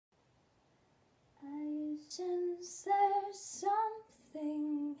Is there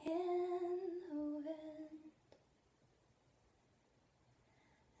something in the wind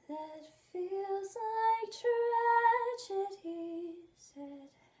that feels like tragedies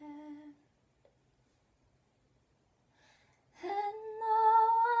at hand? And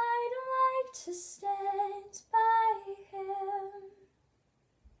though I'd like to stand by him,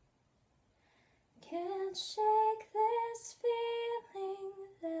 can't shake this feeling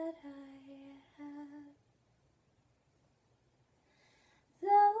that I have. The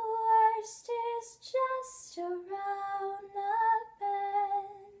worst is just around the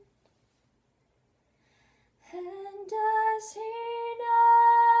bend. And does he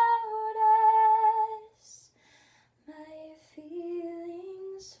notice my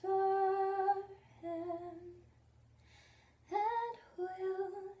feelings for him? And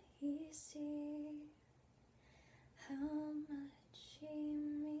will he see how much he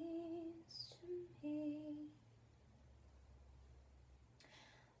means to me?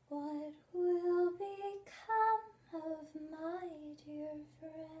 What will become of my dear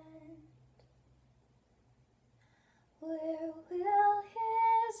friend? Where will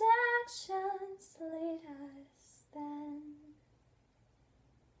his actions lead us then?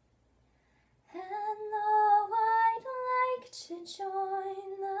 And though I'd like to join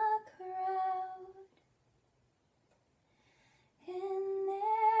the crowd in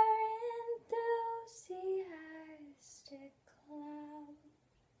their enthusiastic cloud,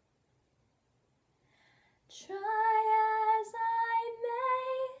 try as I may,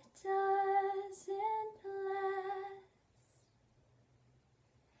 it doesn't last.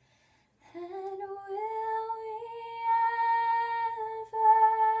 And will we ever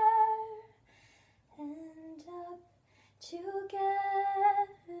end up together?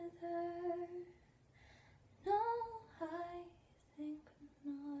 No, I think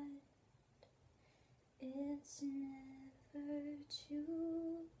not. It's never to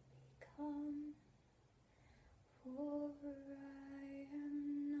become, for I am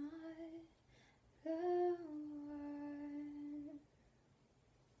not the one.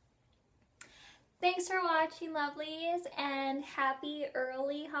 Thanks for watching, lovelies, and happy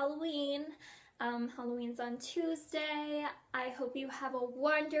early Halloween. Halloween's on Tuesday. I hope you have a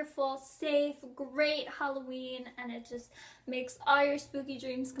wonderful, safe, great Halloween, and it just makes all your spooky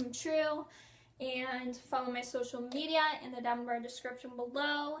dreams come true. And follow my social media in the down bar description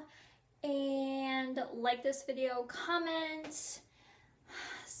below. And like this video, comment,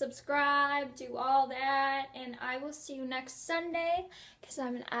 subscribe, do all that. And I will see you next Sunday, because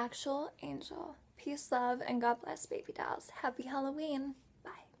I'm an actual angel. Peace, love, and God bless, baby dolls. Happy Halloween.